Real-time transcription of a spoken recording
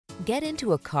Get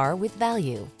into a car with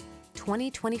value.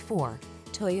 2024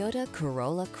 Toyota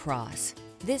Corolla Cross.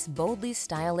 This boldly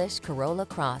stylish Corolla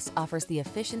Cross offers the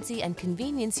efficiency and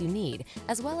convenience you need,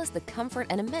 as well as the comfort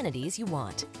and amenities you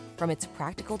want. From its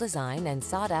practical design and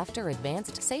sought-after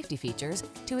advanced safety features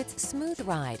to its smooth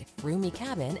ride, roomy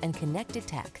cabin, and connected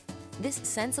tech, this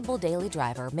sensible daily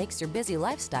driver makes your busy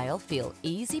lifestyle feel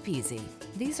easy-peasy.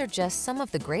 These are just some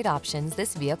of the great options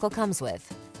this vehicle comes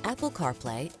with: Apple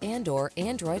CarPlay and/or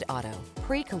Android Auto,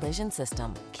 pre-collision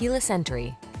system, keyless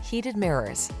entry, heated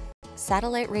mirrors,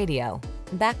 satellite radio,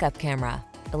 backup camera,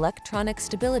 electronic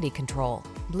stability control,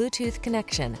 Bluetooth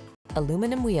connection,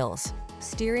 aluminum wheels,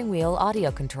 steering wheel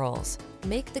audio controls.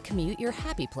 Make the commute your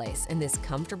happy place in this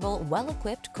comfortable,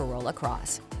 well-equipped Corolla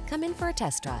Cross. Come in for a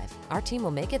test drive. Our team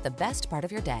will make it the best part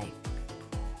of your day.